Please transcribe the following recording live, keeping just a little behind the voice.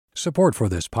Support for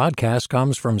this podcast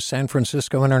comes from San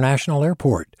Francisco International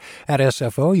Airport. At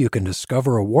SFO, you can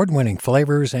discover award-winning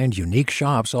flavors and unique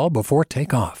shops all before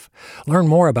takeoff. Learn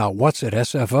more about what's at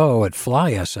SFO at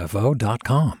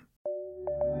flysfo.com.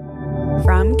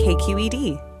 From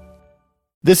KQED.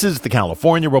 This is the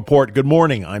California Report. Good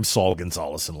morning. I'm Saul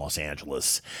Gonzalez in Los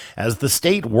Angeles. As the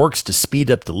state works to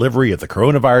speed up delivery of the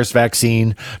coronavirus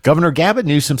vaccine, Governor Gavin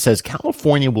Newsom says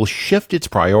California will shift its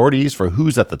priorities for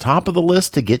who's at the top of the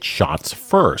list to get shots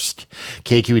first.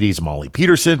 KQED's Molly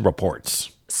Peterson reports.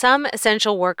 Some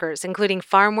essential workers, including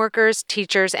farm workers,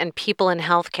 teachers, and people in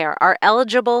healthcare, are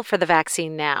eligible for the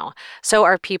vaccine now. So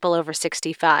are people over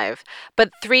 65.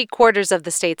 But 3/4 of the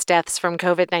state's deaths from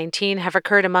COVID-19 have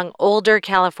occurred among older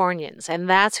Californians, and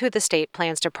that's who the state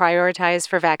plans to prioritize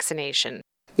for vaccination.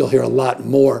 You'll hear a lot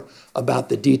more about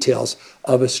the details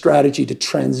of a strategy to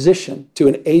transition to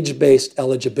an age-based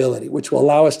eligibility, which will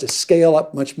allow us to scale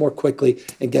up much more quickly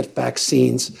and get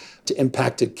vaccines to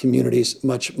impacted communities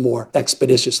much more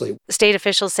expeditiously. State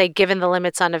officials say given the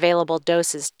limits on available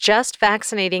doses, just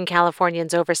vaccinating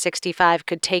Californians over 65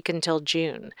 could take until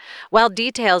June. While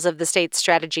details of the state's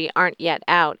strategy aren't yet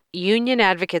out, union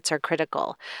advocates are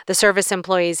critical. The Service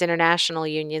Employees International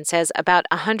Union says about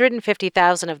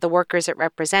 150,000 of the workers it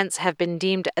represents have been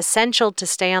deemed essential to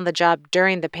stay on the job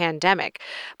during the pandemic,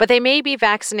 but they may be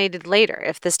vaccinated later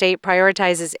if the state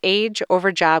prioritizes age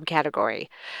over job category.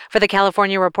 For the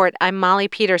California Report, I'm Molly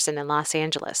Peterson in Los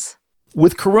Angeles.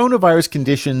 With coronavirus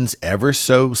conditions ever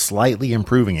so slightly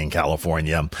improving in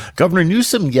California, Governor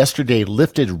Newsom yesterday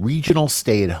lifted regional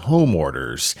stay-at-home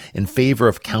orders in favor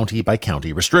of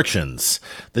county-by-county restrictions.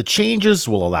 The changes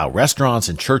will allow restaurants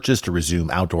and churches to resume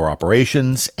outdoor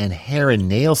operations and hair and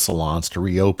nail salons to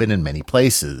reopen in many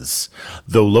places,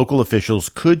 though local officials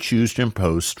could choose to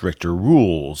impose stricter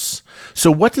rules.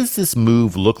 So what does this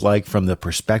move look like from the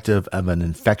perspective of an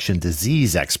infection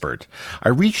disease expert? I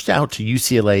reached out to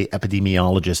UCLA epidemiologist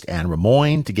Anne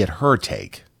Rimoin to get her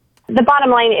take. The bottom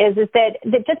line is that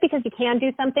just because you can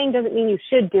do something doesn't mean you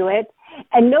should do it.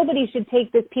 And nobody should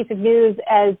take this piece of news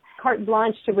as carte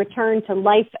blanche to return to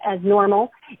life as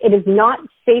normal. It is not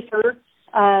safer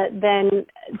than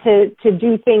to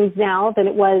do things now than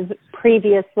it was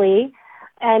previously.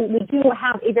 And we do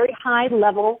have a very high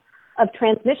level of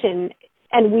transmission.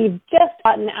 And we've just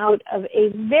gotten out of a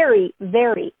very,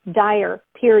 very dire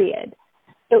period.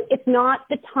 So it's not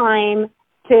the time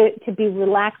to be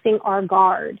relaxing our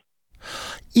guard.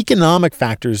 Economic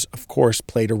factors, of course,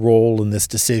 played a role in this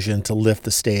decision to lift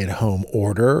the stay-at-home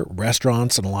order.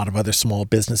 Restaurants and a lot of other small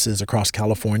businesses across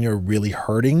California are really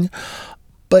hurting.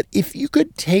 But if you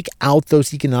could take out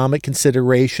those economic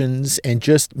considerations and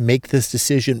just make this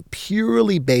decision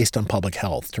purely based on public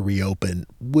health to reopen,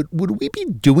 would we be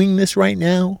doing this right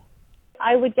now?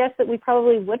 I would guess that we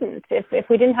probably wouldn't. If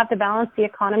we didn't have to balance the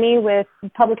economy with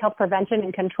public health prevention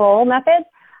and control methods,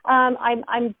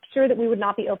 I'm sure that we would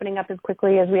not be opening up as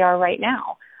quickly as we are right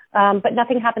now. But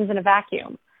nothing happens in a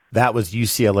vacuum. That was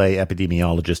UCLA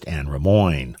epidemiologist Anne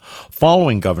Rimoin.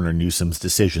 Following Governor Newsom's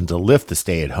decision to lift the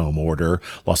stay-at-home order,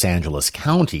 Los Angeles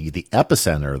County, the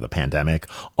epicenter of the pandemic,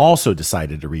 also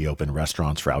decided to reopen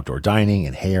restaurants for outdoor dining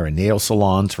and hair and nail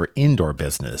salons for indoor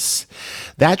business.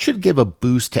 That should give a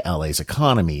boost to LA's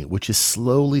economy, which is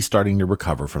slowly starting to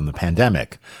recover from the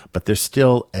pandemic. But there's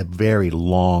still a very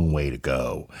long way to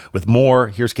go. With more,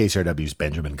 here's KCRW's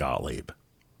Benjamin Gottlieb.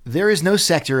 There is no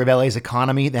sector of LA's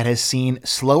economy that has seen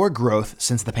slower growth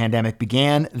since the pandemic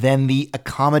began than the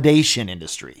accommodation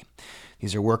industry.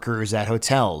 These are workers at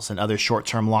hotels and other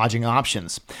short-term lodging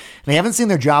options. They haven't seen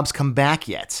their jobs come back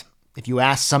yet. If you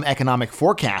ask some economic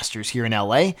forecasters here in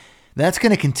LA, that's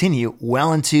going to continue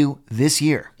well into this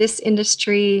year. This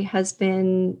industry has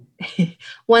been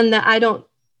one that I don't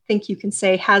think you can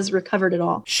say has recovered at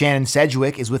all. Shannon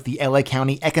Sedgwick is with the LA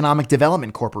County Economic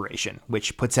Development Corporation,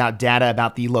 which puts out data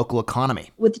about the local economy.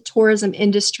 With the tourism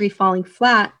industry falling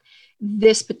flat,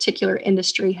 this particular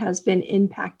industry has been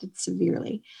impacted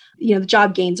severely. The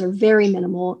job gains are very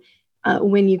minimal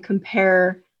when you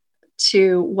compare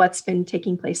to what's been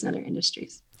taking place in other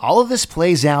industries. All of this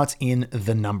plays out in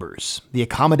the numbers. The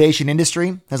accommodation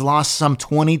industry has lost some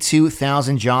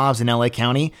 22,000 jobs in LA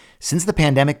County since the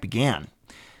pandemic began.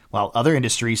 While other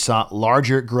industries saw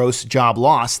larger gross job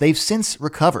loss, they've since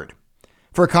recovered.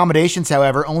 For accommodations,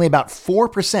 however, only about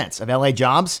 4% of LA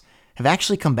jobs have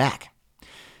actually come back.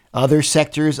 Other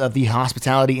sectors of the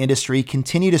hospitality industry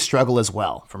continue to struggle as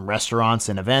well, from restaurants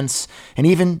and events, and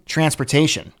even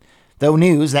transportation. Though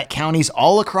news that counties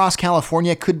all across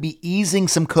California could be easing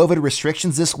some COVID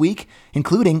restrictions this week,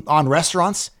 including on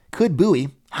restaurants, could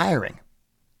buoy hiring.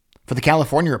 For the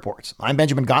California Report, I'm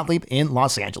Benjamin Gottlieb in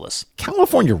Los Angeles.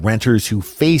 California renters who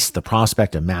face the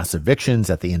prospect of mass evictions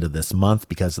at the end of this month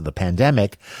because of the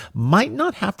pandemic might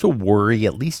not have to worry,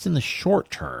 at least in the short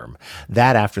term.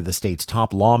 That after the state's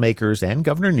top lawmakers and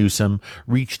Governor Newsom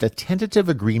reached a tentative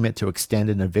agreement to extend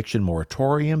an eviction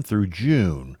moratorium through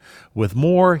June. With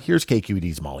more, here's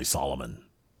KQED's Molly Solomon.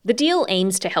 The deal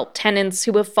aims to help tenants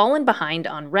who have fallen behind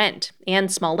on rent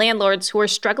and small landlords who are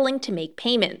struggling to make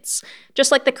payments.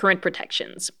 Just like the current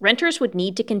protections, renters would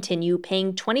need to continue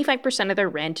paying 25% of their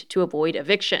rent to avoid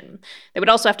eviction. They would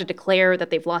also have to declare that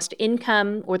they've lost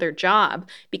income or their job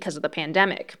because of the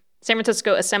pandemic. San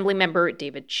Francisco Assemblymember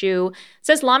David Chiu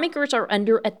says lawmakers are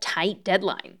under a tight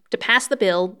deadline to pass the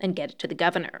bill and get it to the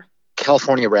governor.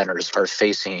 California renters are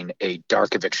facing a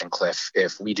dark eviction cliff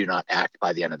if we do not act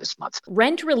by the end of this month.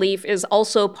 Rent relief is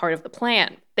also part of the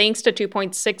plan. Thanks to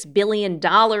 $2.6 billion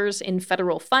in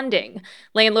federal funding,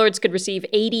 landlords could receive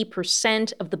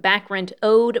 80% of the back rent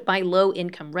owed by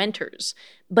low-income renters,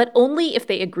 but only if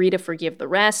they agree to forgive the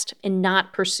rest and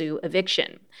not pursue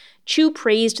eviction. Chiu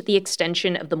praised the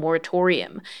extension of the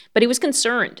moratorium, but he was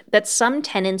concerned that some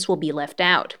tenants will be left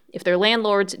out if their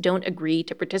landlords don't agree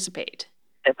to participate.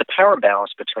 And the power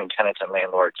balance between tenants and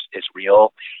landlords is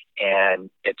real,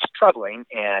 and it's troubling,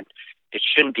 and it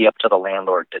shouldn't be up to the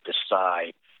landlord to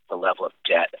decide the level of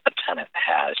debt a tenant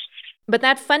has. But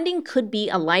that funding could be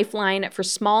a lifeline for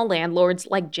small landlords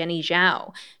like Jenny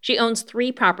Zhao. She owns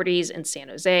 3 properties in San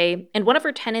Jose, and one of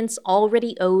her tenants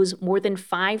already owes more than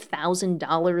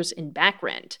 $5,000 in back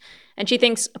rent. And she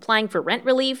thinks applying for rent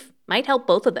relief might help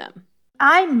both of them.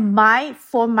 I might,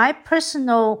 for my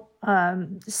personal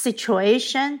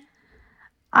situation,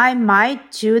 I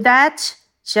might do that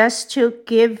just to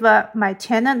give my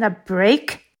tenant a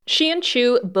break. She and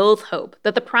Chiu both hope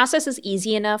that the process is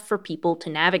easy enough for people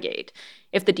to navigate.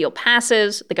 If the deal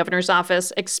passes, the governor's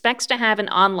office expects to have an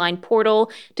online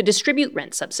portal to distribute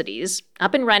rent subsidies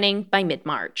up and running by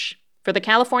mid-March. For the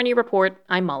California Report,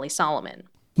 I'm Molly Solomon.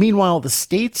 Meanwhile, the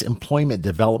state's Employment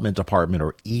Development Department,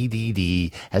 or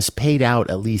EDD, has paid out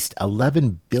at least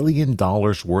 $11 billion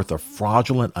worth of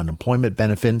fraudulent unemployment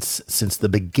benefits since the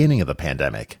beginning of the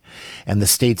pandemic. And the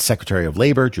state's Secretary of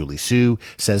Labor, Julie Su,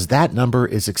 says that number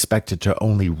is expected to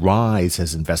only rise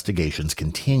as investigations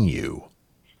continue.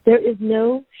 There is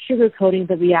no sugarcoating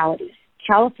the reality.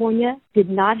 California did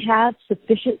not have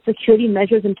sufficient security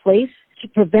measures in place to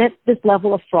prevent this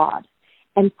level of fraud,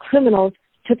 and criminals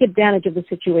took advantage of the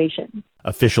situation.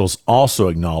 Officials also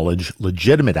acknowledge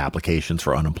legitimate applications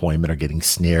for unemployment are getting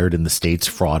snared in the state's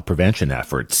fraud prevention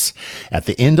efforts. At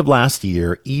the end of last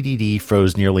year, EDD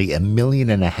froze nearly 1.5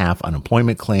 million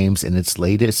unemployment claims in its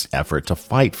latest effort to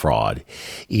fight fraud.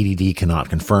 EDD cannot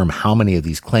confirm how many of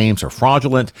these claims are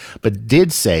fraudulent, but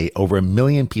did say over 1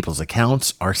 million people's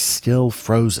accounts are still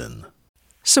frozen.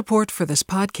 Support for this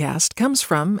podcast comes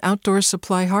from Outdoor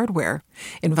Supply Hardware,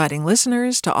 inviting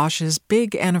listeners to Osh's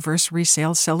big anniversary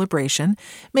sale celebration,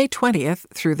 May 20th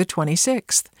through the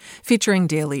 26th, featuring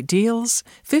daily deals,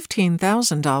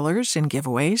 $15,000 in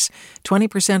giveaways,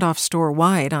 20% off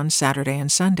store-wide on Saturday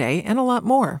and Sunday, and a lot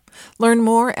more. Learn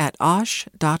more at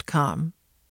osh.com.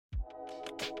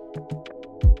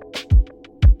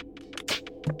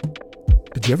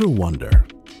 Did you ever wonder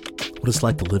what it's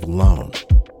like to live alone?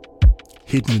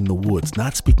 Hidden in the woods,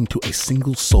 not speaking to a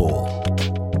single soul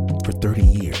for 30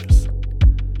 years.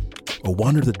 Or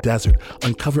wander the desert,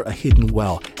 uncover a hidden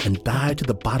well, and dive to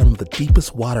the bottom of the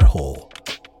deepest water hole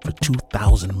for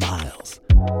 2,000 miles.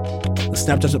 The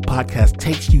Snap Judgment Podcast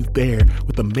takes you there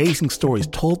with amazing stories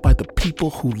told by the people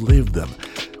who live them,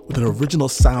 with an original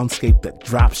soundscape that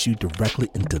drops you directly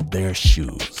into their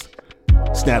shoes.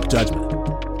 Snap Judgment.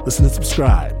 Listen and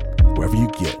subscribe wherever you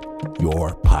get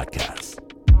your podcasts.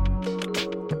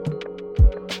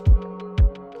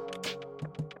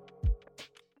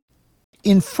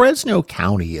 In Fresno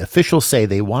County, officials say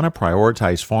they want to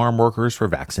prioritize farm workers for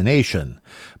vaccination,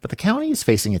 but the county is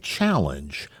facing a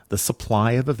challenge: the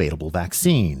supply of available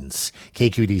vaccines.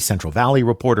 KQED Central Valley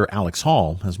reporter Alex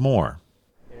Hall has more.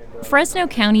 Fresno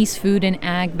County's Food and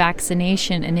Ag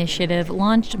Vaccination Initiative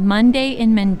launched Monday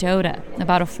in Mendota,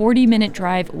 about a 40-minute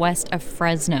drive west of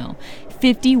Fresno.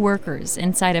 50 workers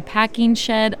inside a packing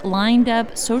shed lined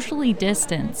up, socially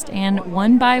distanced, and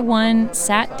one by one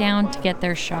sat down to get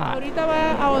their shot.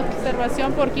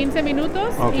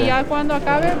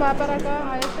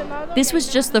 This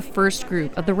was just the first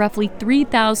group of the roughly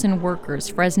 3,000 workers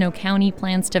Fresno County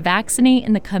plans to vaccinate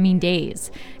in the coming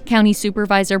days. County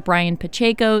Supervisor Brian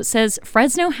Pacheco says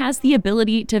Fresno has the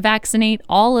ability to vaccinate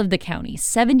all of the county's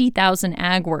 70,000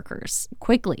 ag workers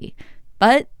quickly.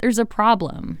 But there's a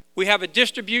problem. We have a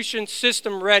distribution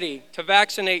system ready to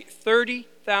vaccinate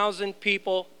 30,000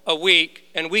 people a week,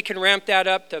 and we can ramp that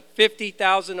up to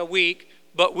 50,000 a week,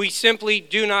 but we simply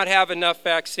do not have enough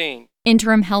vaccine.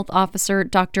 Interim Health Officer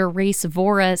Dr. Race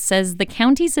Vora says the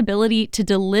county's ability to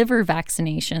deliver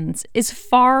vaccinations is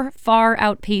far, far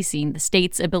outpacing the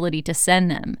state's ability to send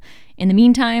them. In the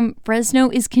meantime, Fresno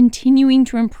is continuing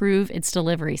to improve its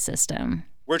delivery system.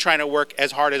 We're trying to work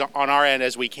as hard on our end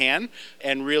as we can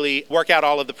and really work out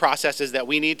all of the processes that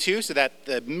we need to so that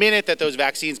the minute that those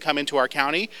vaccines come into our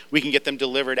county, we can get them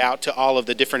delivered out to all of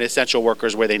the different essential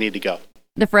workers where they need to go.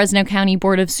 The Fresno County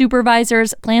Board of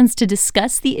Supervisors plans to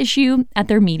discuss the issue at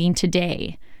their meeting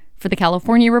today. For the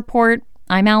California Report,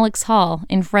 I'm Alex Hall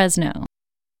in Fresno.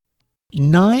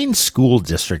 9 school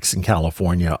districts in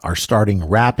California are starting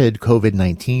rapid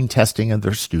COVID-19 testing of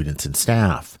their students and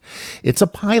staff. It's a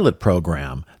pilot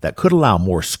program that could allow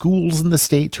more schools in the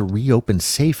state to reopen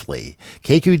safely.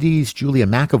 KQED's Julia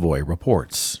McAvoy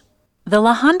reports. The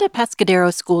La Honda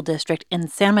Pescadero School District in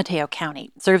San Mateo County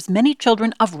serves many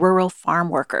children of rural farm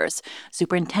workers.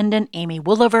 Superintendent Amy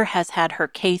Woolover has had her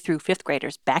K through 5th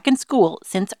graders back in school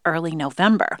since early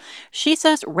November. She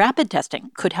says rapid testing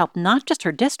could help not just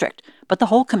her district, but the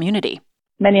whole community.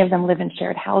 Many of them live in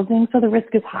shared housing, so the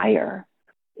risk is higher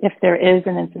if there is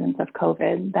an incidence of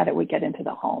COVID that it would get into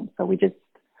the home. So we just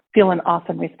feel an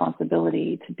awesome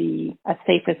responsibility to be as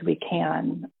safe as we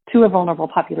can to a vulnerable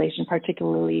population,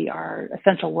 particularly our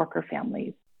essential worker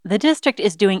families. The district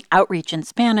is doing outreach in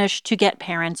Spanish to get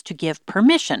parents to give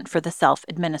permission for the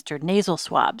self-administered nasal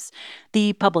swabs.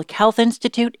 The Public Health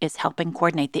Institute is helping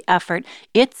coordinate the effort.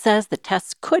 It says the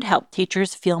tests could help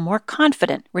teachers feel more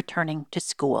confident returning to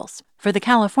schools. For the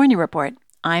California Report,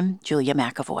 I'm Julia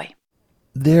McAvoy.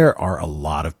 There are a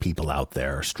lot of people out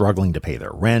there struggling to pay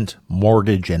their rent,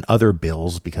 mortgage, and other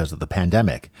bills because of the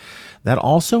pandemic. That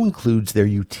also includes their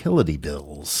utility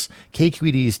bills.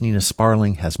 KQED's Nina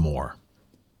Sparling has more.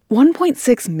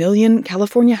 1.6 million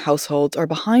California households are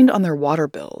behind on their water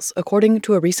bills, according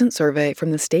to a recent survey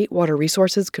from the State Water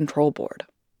Resources Control Board.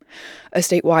 A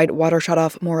statewide water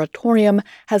shutoff moratorium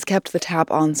has kept the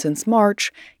tap on since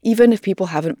March, even if people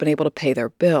haven't been able to pay their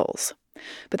bills.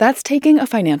 But that's taking a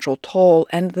financial toll,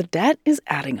 and the debt is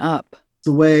adding up.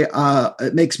 The way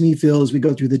it makes me feel as we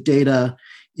go through the data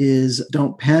is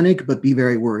don't panic, but be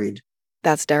very worried.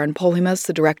 That's Darren Polhemus,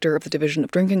 the director of the Division of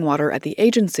Drinking Water at the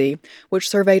agency, which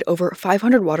surveyed over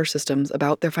 500 water systems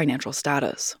about their financial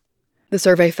status. The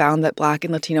survey found that Black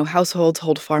and Latino households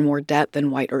hold far more debt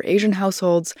than white or Asian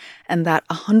households, and that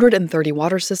 130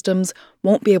 water systems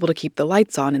won't be able to keep the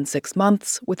lights on in 6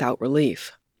 months without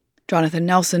relief. Jonathan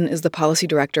Nelson is the policy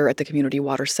director at the Community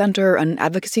Water Center, an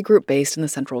advocacy group based in the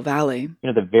Central Valley.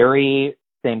 The very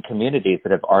same communities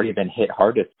that have already been hit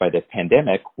hardest by this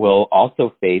pandemic will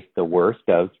also face the worst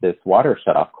of this water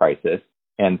shutoff crisis.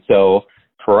 And so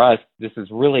for us, this is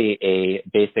really a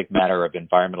basic matter of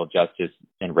environmental justice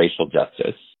and racial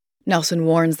justice. Nelson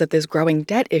warns that this growing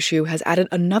debt issue has added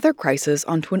another crisis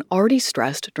onto an already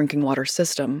stressed drinking water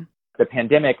system. The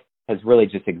pandemic has really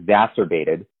just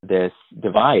exacerbated this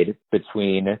divide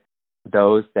between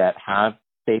those that have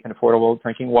safe and affordable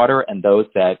drinking water and those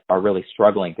that are really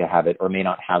struggling to have it or may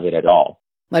not have it at all.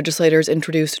 Legislators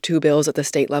introduced 2 bills at the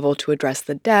state level to address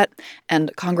the debt,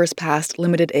 and Congress passed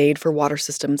limited aid for water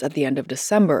systems at the end of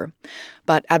December.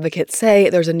 But advocates say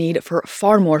there's a need for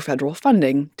far more federal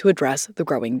funding to address the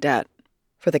growing debt.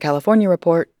 For the California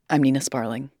Report, I'm Nina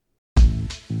Sparling.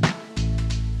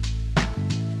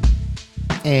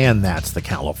 And that's the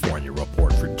California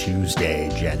Report for Tuesday,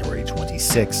 January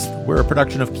 26th. We're a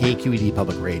production of KQED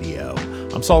Public Radio.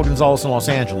 I'm Saul Gonzalez in Los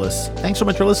Angeles. Thanks so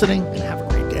much for listening, and have a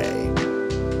great day.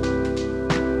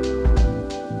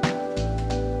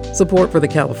 Support for the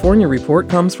California Report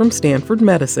comes from Stanford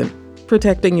Medicine,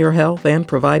 protecting your health and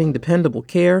providing dependable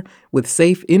care with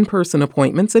safe in-person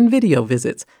appointments and video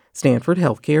visits.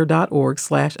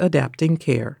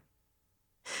 StanfordHealthcare.org/adaptingcare.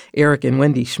 Eric and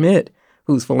Wendy Schmidt,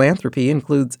 whose philanthropy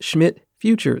includes Schmidt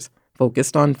Futures,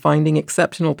 focused on finding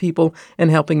exceptional people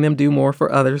and helping them do more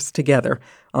for others together,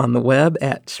 on the web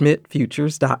at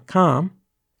schmidtfutures.com.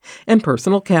 And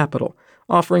Personal Capital,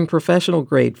 offering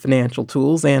professional-grade financial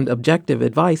tools and objective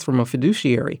advice from a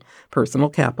fiduciary,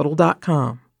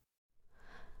 personalcapital.com.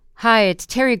 Hi, it's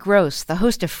Terry Gross, the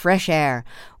host of Fresh Air.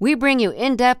 We bring you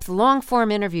in-depth, long-form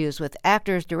interviews with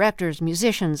actors, directors,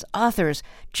 musicians, authors,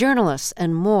 journalists,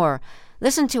 and more.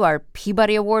 Listen to our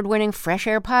Peabody Award-winning Fresh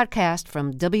Air podcast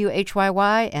from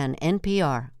WHYY and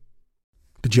NPR.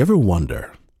 Did you ever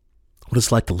wonder what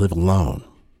it's like to live alone,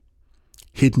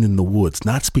 hidden in the woods,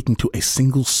 not speaking to a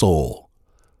single soul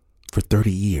for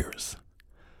 30 years?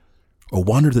 Or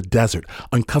wander the desert,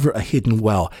 uncover a hidden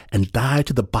well, and dive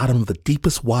to the bottom of the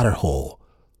deepest water hole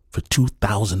for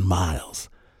 2,000 miles.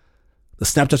 The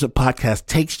Snap Judgment Podcast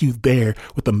takes you there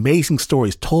with amazing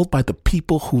stories told by the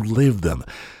people who live them,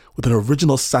 with an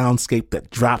original soundscape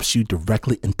that drops you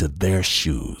directly into their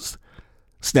shoes.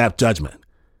 Snap Judgment.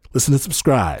 Listen and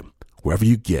subscribe wherever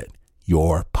you get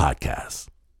your podcasts.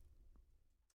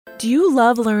 Do you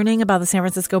love learning about the San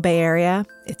Francisco Bay Area,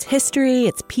 its history,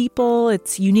 its people,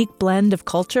 its unique blend of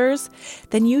cultures?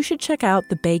 Then you should check out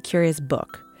the Bay Curious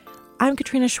book. I'm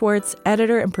Katrina Schwartz,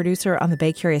 editor and producer on the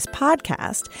Bay Curious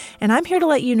podcast, and I'm here to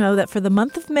let you know that for the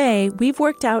month of May, we've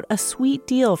worked out a sweet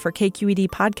deal for KQED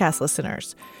podcast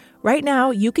listeners. Right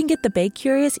now, you can get the Bay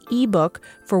Curious ebook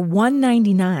for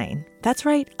 $1.99. That's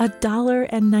right,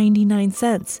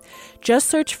 $1.99. Just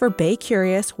search for Bay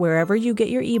Curious wherever you get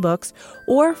your ebooks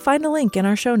or find a link in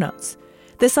our show notes.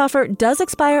 This offer does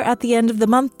expire at the end of the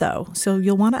month, though, so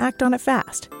you'll want to act on it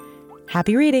fast.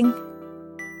 Happy reading!